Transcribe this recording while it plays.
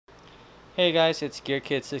Hey guys, it's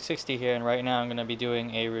GearKid660 here, and right now I'm going to be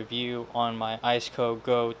doing a review on my Iceco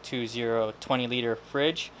GO20 20-liter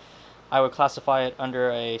fridge. I would classify it under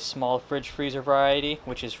a small fridge freezer variety,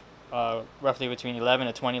 which is roughly between 11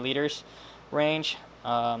 to 20 liters range.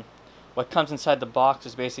 What comes inside the box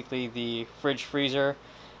is basically the fridge freezer,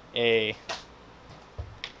 a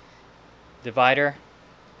divider,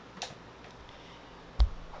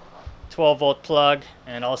 12-volt plug,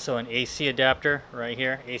 and also an AC adapter right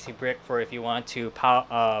here, AC brick for if you want to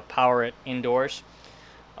power it indoors,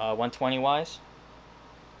 120 wise.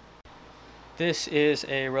 This is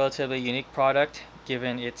a relatively unique product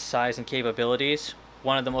given its size and capabilities.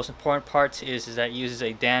 One of the most important parts is that it uses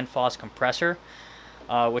a Danfoss compressor,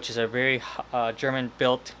 which is a very German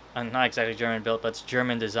built, not exactly German built, but it's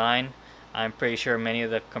German design. I'm pretty sure many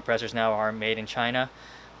of the compressors now are made in China,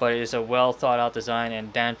 but it is a well thought out design,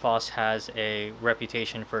 and Danfoss has a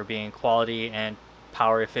reputation for being quality and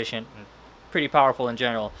power efficient and pretty powerful in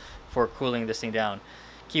general for cooling this thing down.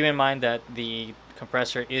 Keep in mind that the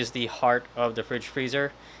compressor is the heart of the fridge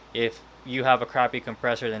freezer. If you have a crappy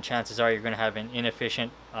compressor, then chances are you're going to have an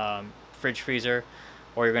inefficient fridge freezer,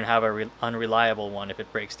 or you're going to have an unreliable one if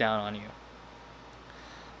it breaks down on you.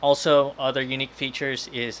 Also, other unique features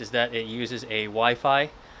is that it uses a Wi-Fi.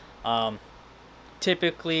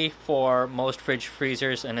 Typically, for most fridge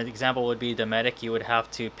freezers, an example would be Dometic, you would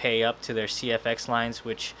have to pay up to their CFX lines,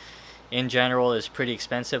 which in general is pretty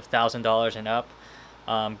expensive, $1,000 and up.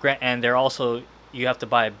 And they're also, you have to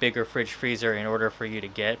buy a bigger fridge freezer in order for you to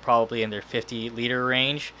get, probably in their 50-liter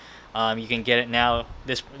range. You can get it now.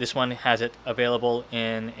 This one has it available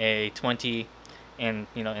in a 20, in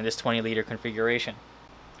this 20-liter configuration.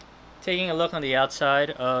 Taking a look on the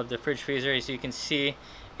outside of the fridge freezer, as you can see,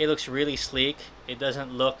 it looks really sleek. It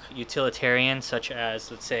doesn't look utilitarian, such as,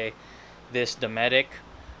 let's say, this Dometic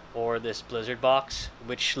or this Blizzard box,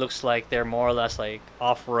 which looks like they're more or less like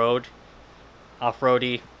off-roady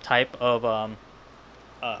type of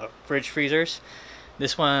fridge freezers.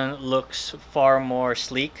 This one looks far more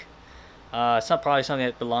sleek. It's not probably something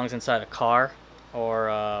that belongs inside a car or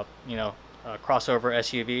a crossover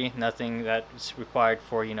SUV. Nothing that's required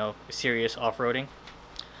for serious off-roading.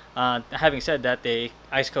 Having said that,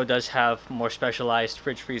 Iceco does have more specialized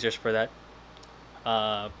fridge freezers for that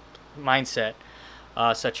mindset,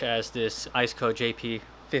 such as this Iceco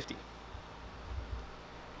JP50.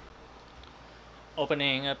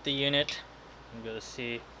 Opening up the unit, I'm going to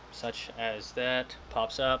see such as that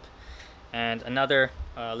pops up. And another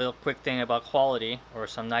little quick thing about quality, or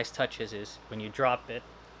some nice touches, is when you drop it,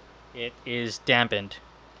 it is dampened,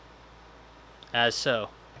 as so.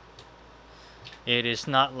 It is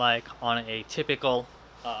not like on a typical,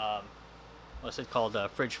 what's it called,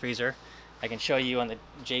 fridge freezer. I can show you on the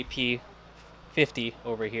JP50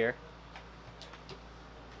 over here.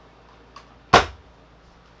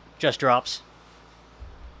 Just drops.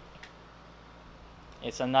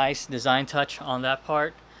 It's a nice design touch on that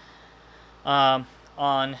part. On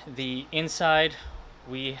the inside,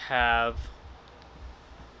 we have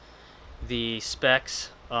the specs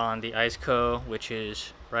on the Iceco, which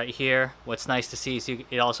is right here. What's nice to see is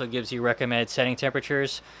it also gives you recommended setting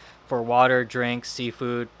temperatures for water, drinks,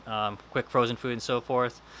 seafood, quick frozen food, and so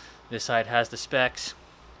forth. This side has the specs.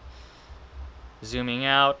 Zooming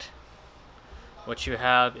out, what you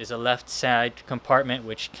have is a left side compartment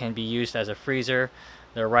which can be used as a freezer,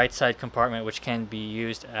 the right side compartment which can be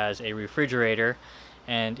used as a refrigerator,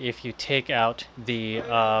 and if you take out the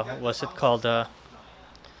what's it called,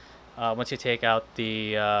 once you take out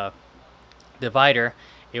the divider,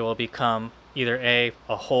 it will become either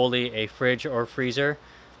wholly a fridge or freezer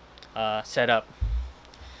setup.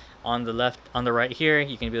 On the right here,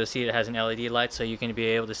 you can be able to see it has an LED light, so you can be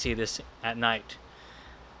able to see this at night.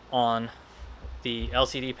 On the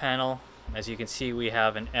LCD panel, as you can see, we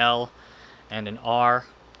have an L and an R,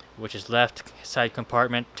 which is left side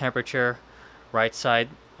compartment temperature, right side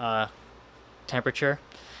temperature.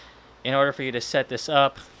 In order for you to set this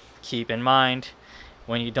up, keep in mind,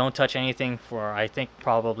 when you don't touch anything for, I think,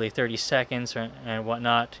 probably 30 seconds and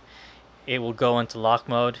whatnot, it will go into lock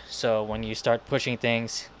mode. So when you start pushing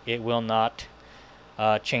things, it will not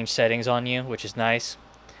change settings on you, which is nice.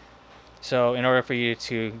 So in order for you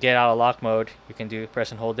to get out of lock mode, you can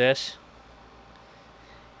press and hold this.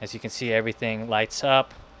 As you can see, everything lights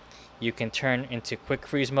up. You can turn into quick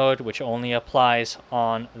freeze mode, which only applies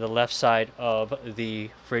on the left side of the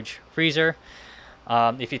fridge freezer.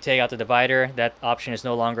 If you take out the divider, that option is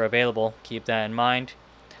no longer available. Keep that in mind.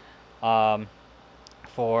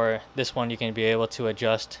 For this one, you can be able to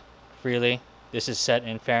adjust freely. This is set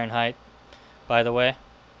in Fahrenheit, by the way.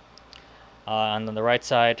 On the right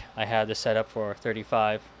side, I have this set up for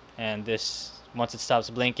 35, and this, once it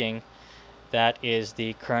stops blinking, that is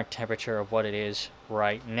the current temperature of what it is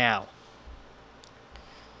right now.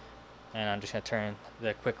 And I'm just going to turn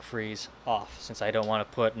the quick freeze off since I don't want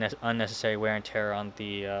to put unnecessary wear and tear on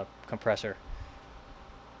the compressor.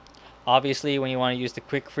 Obviously, when you want to use the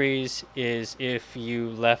quick freeze is if you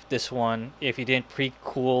left this one, if you didn't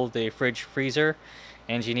pre-cool the fridge freezer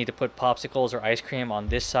and you need to put popsicles or ice cream on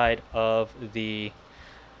this side of the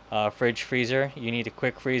fridge freezer, you need to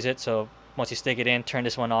quick freeze it. So once you stick it in, turn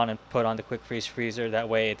this one on and put on the quick freeze freezer. That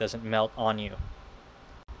way it doesn't melt on you.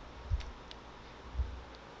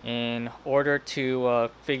 In order to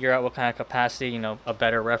figure out what kind of capacity, a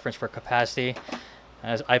better reference for capacity,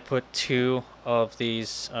 as I put 2 of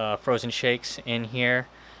these frozen shakes in here.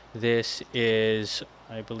 This is,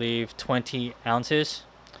 I believe, 20 ounces.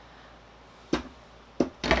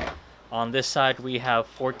 On this side we have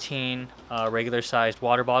 14 regular sized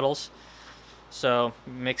water bottles. So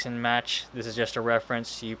mix and match. This is just a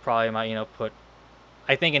reference. You probably might, put,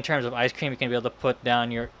 I think in terms of ice cream, you can be able to put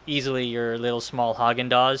down easily your little small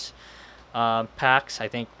Haagen-Dazs packs. I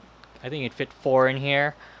think you'd fit 4 in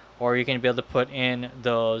here, or you can be able to put in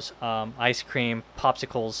those ice cream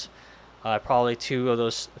popsicles, probably 2 of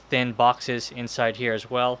those thin boxes inside here as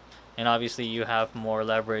well. And obviously you have more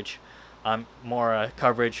leverage, more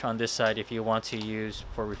coverage on this side if you want to use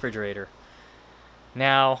for refrigerator.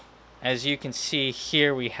 Now, as you can see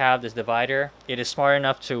here, we have this divider. It is smart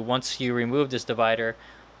enough to, once you remove this divider,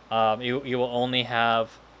 you will only have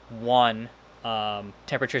one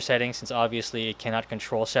temperature setting, since obviously it cannot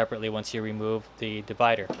control separately once you remove the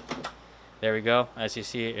divider. There we go. As you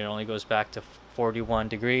see, it only goes back to 41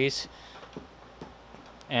 degrees.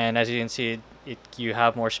 And as you can see, you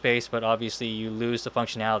have more space, but obviously you lose the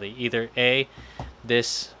functionality. Either A,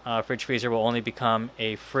 this fridge freezer will only become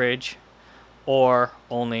a fridge, or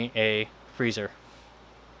only a freezer.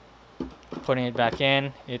 Putting it back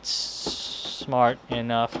in, it's smart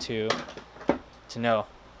enough to know.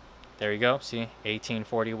 There you go, see,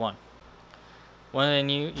 1841. One of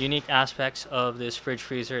the unique aspects of this fridge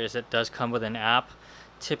freezer is it does come with an app.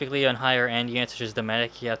 Typically on higher end units such as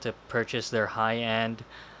Dometic, you have to purchase their high end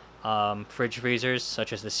fridge freezers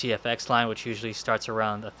such as the CFX line, which usually starts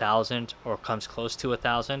around 1,000 or comes close to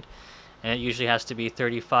 1,000. And it usually has to be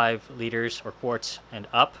 35 liters or quarts and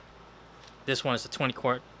up. This one is a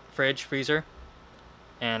 20-quart fridge freezer,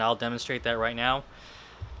 and I'll demonstrate that right now.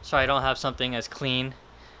 So I don't have something as clean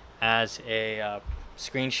as a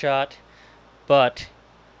screenshot, but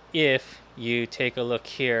if you take a look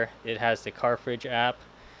here, it has the car fridge app.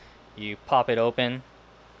 You pop it open,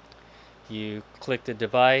 you click the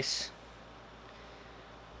device.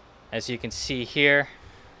 As you can see here,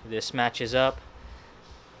 this matches up.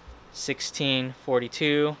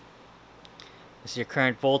 1642. This is your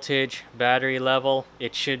current voltage, battery level.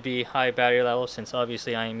 It should be high battery level since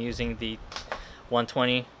obviously I am using the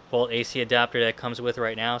 120 volt AC adapter that comes with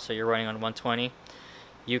right now, so you're running on 120.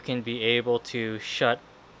 You can be able to shut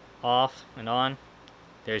off and on.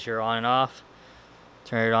 There's your on and off.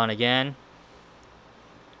 Turn it on again.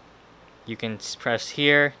 You can press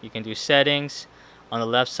here, you can do settings. On the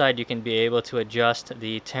left side you can be able to adjust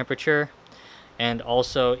the temperature. And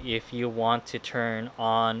also, if you want to turn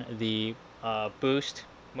on the boost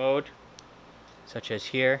mode, such as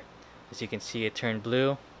here, as you can see it turned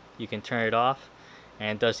blue, you can turn it off,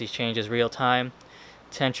 and it does these changes real time.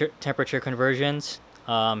 Temperature conversions,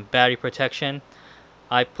 battery protection.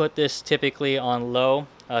 I put this typically on low.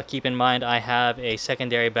 Keep in mind I have a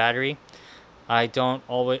secondary battery. I don't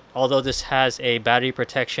always, although this has a battery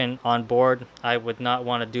protection on board, I would not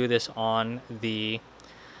want to do this on the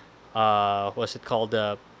what's it called,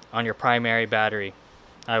 on your primary battery.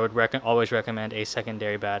 I would always recommend a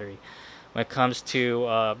secondary battery. When it comes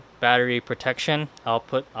to battery protection,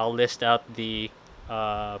 I'll list out the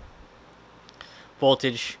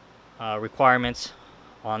voltage requirements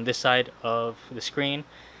on this side of the screen,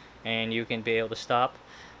 and you can be able to stop.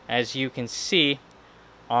 As you can see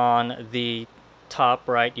on the top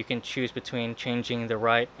right, you can choose between changing the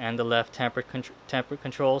right and the left temperature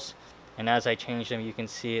controls. And as I change them, you can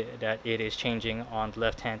see that it is changing on the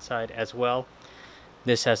left hand side as well.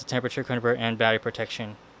 This has a temperature convert and battery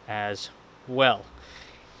protection as well.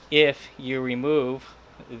 If you remove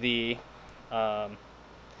the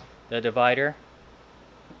divider,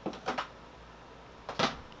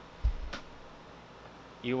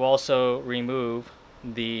 you also remove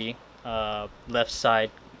the left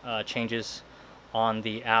side changes on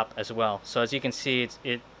the app as well. So as you can see,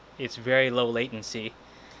 it's very low latency.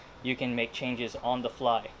 You can make changes on the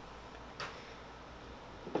fly.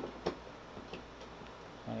 Let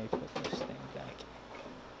me put this thing back.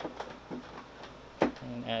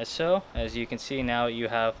 And So as you can see, now you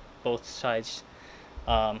have both sides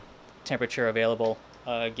temperature available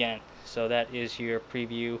again. So that is your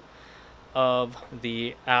preview of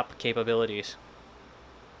the app capabilities.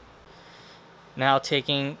 Now,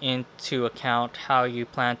 taking into account how you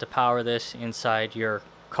plan to power this inside your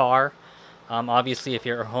car, obviously if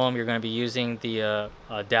you're at home you're going to be using the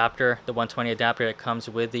adapter, the 120 adapter that comes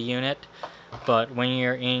with the unit. But when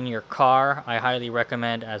you're in your car, I highly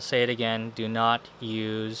recommend, I'll say it again, do not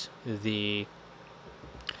use the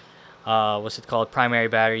what's it called, primary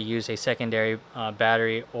battery. Use a secondary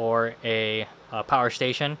battery or a power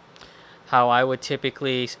station. How I would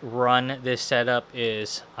typically run this setup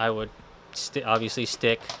is I would obviously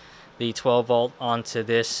stick the 12 volt onto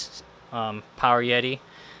this Power Yeti,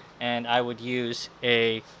 and I would use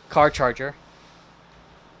a car charger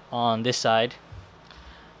on this side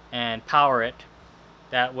and power it.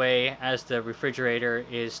 That way, as the refrigerator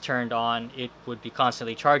is turned on, it would be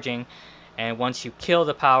constantly charging, and once you kill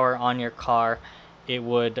the power on your car, it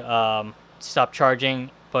would stop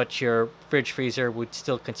charging, but your fridge freezer would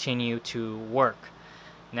still continue to work.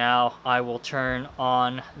 Now I will turn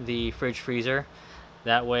on the fridge freezer.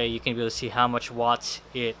 That way you can be able to see how much watts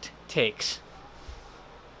it takes.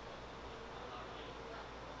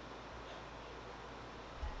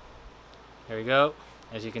 There we go.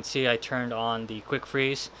 As you can see, I turned on the quick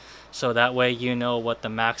freeze, so that way you know what the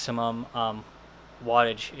maximum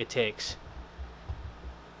wattage it takes.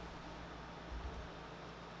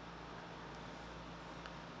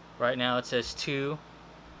 Right now it says 2.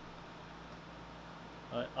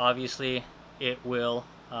 Obviously it will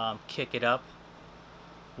kick it up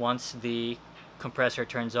once the compressor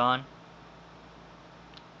turns on.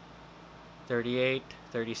 38,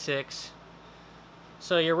 36.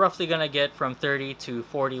 So you're roughly going to get from 30 to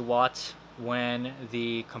 40 watts when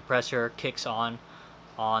the compressor kicks on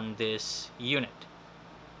this unit.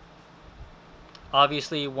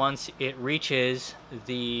 Obviously, once it reaches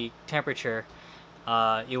the temperature,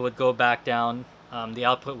 it would go back down, the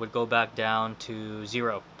output would go back down to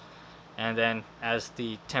 0. And then as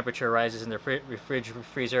the temperature rises in the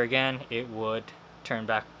freezer again, it would turn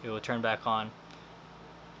back on.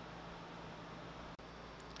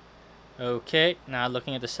 Okay, now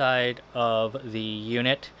looking at the side of the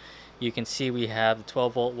unit, you can see we have the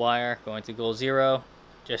 12 volt wire going to goal 0.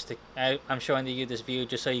 I'm showing you this view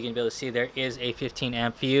just so you can be able to see there is a 15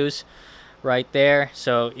 amp fuse right there.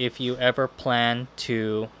 So if you ever plan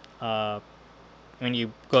to, when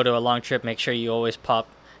you go to a long trip, make sure you always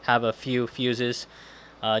have a few fuses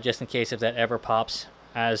just in case if that ever pops.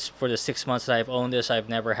 As for the 6 months that I've owned this, I've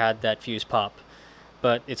never had that fuse pop,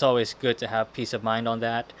 but it's always good to have peace of mind on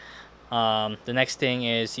that. The next thing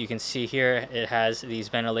is, you can see here it has these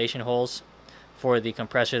ventilation holes for the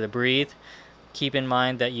compressor to breathe. Keep in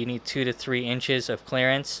mind that you need 2 to 3 inches of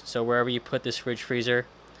clearance, so wherever you put this fridge freezer,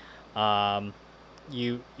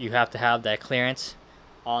 you have to have that clearance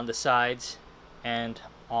on the sides and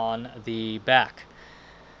on the back.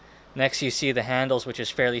 Next, you see the handles, which is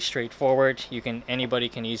fairly straightforward. Anybody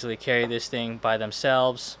can easily carry this thing by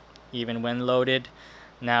themselves, even when loaded.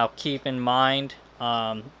 Now keep in mind,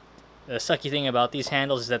 the sucky thing about these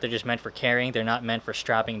handles is that they're just meant for carrying. They're not meant for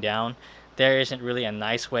strapping down. There isn't really a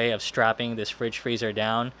nice way of strapping this fridge freezer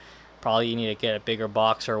down. Probably you need to get a bigger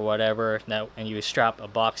box or whatever, and you strap a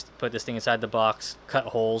box, put this thing inside the box, cut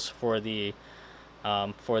holes for the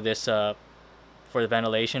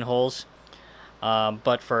ventilation holes.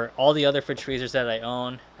 But for all the other fridge freezers that I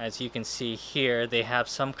own, as you can see here, they have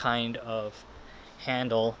some kind of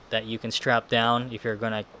handle that you can strap down if you're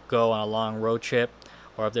going to go on a long road trip,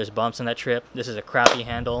 or if there's bumps on that trip. This is a crappy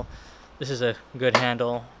handle. This is a good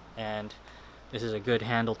handle, and this is a good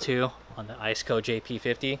handle too on the Iceco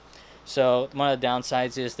GO20. So one of the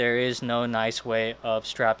downsides is there is no nice way of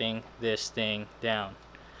strapping this thing down.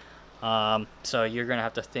 So you're gonna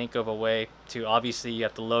have to think of a way to, obviously you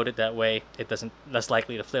have to load it that way it less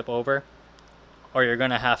likely to flip over, or you're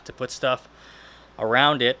gonna have to put stuff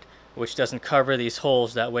around it which doesn't cover these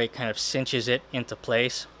holes. That way it kind of cinches it into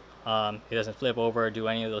place. It doesn't flip over or do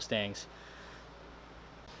any of those things.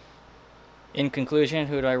 In conclusion,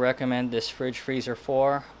 who do I recommend this fridge freezer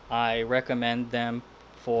for? I recommend them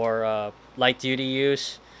for light duty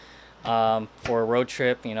use, for a road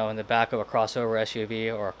trip, in the back of a crossover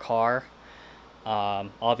SUV or a car.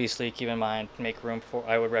 Obviously, keep in mind,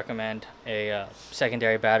 I would recommend a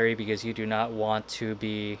secondary battery, because you do not want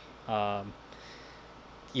to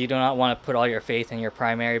put all your faith in your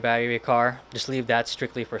primary battery of your car. Just leave that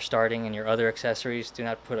strictly for starting and your other accessories. Do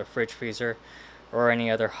not put a fridge freezer or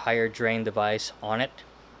any other higher drain device on it.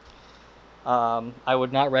 I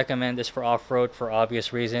would not recommend this for off-road for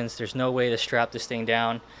obvious reasons. There's no way to strap this thing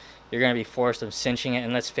down. You're going to be forced of cinching it,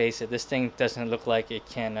 and let's face it, this thing doesn't look like it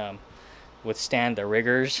can withstand the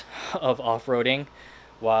rigors of off-roading,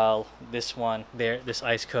 while this one there, this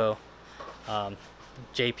Iceco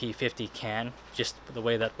JP50 can, just the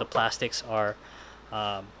way that the plastics are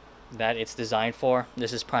that it's designed for.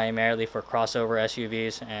 This is primarily for crossover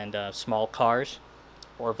SUVs and small cars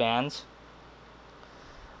or vans.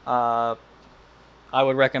 I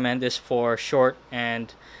would recommend this for short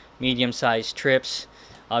and medium-sized trips.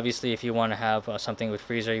 Obviously, if you want to have something with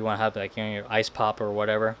freezer, you want to have like, you know, your ice pop or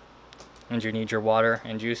whatever, and you need your water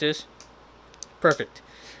and juices. Perfect.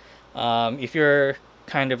 If you're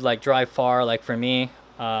kind of like drive far, like for me,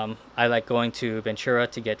 I like going to Ventura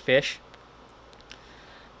to get fish.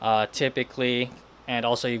 Typically, and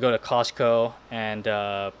also you go to Costco and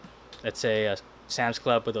let's say a Sam's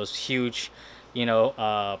Club with those huge, you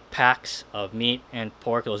know, packs of meat and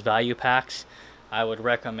pork, those value packs. I would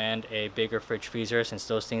recommend a bigger fridge freezer since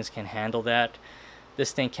those things can handle that.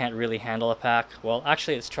 This thing can't really handle a pack. Well,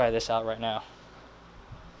 actually, let's try this out right now.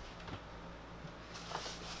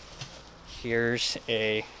 Here's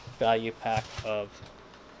a value pack of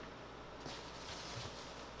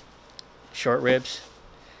short ribs.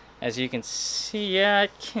 As you can see, yeah,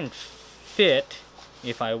 it can fit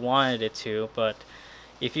if I wanted it to, but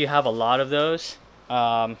if you have a lot of those,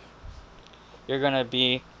 you're gonna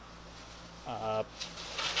be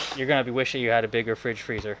wishing you had a bigger fridge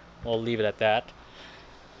freezer. We'll leave it at that.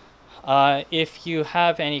 If you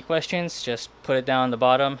have any questions, just put it down on the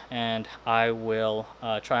bottom and I will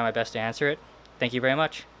try my best to answer it. Thank you very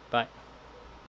much. Bye.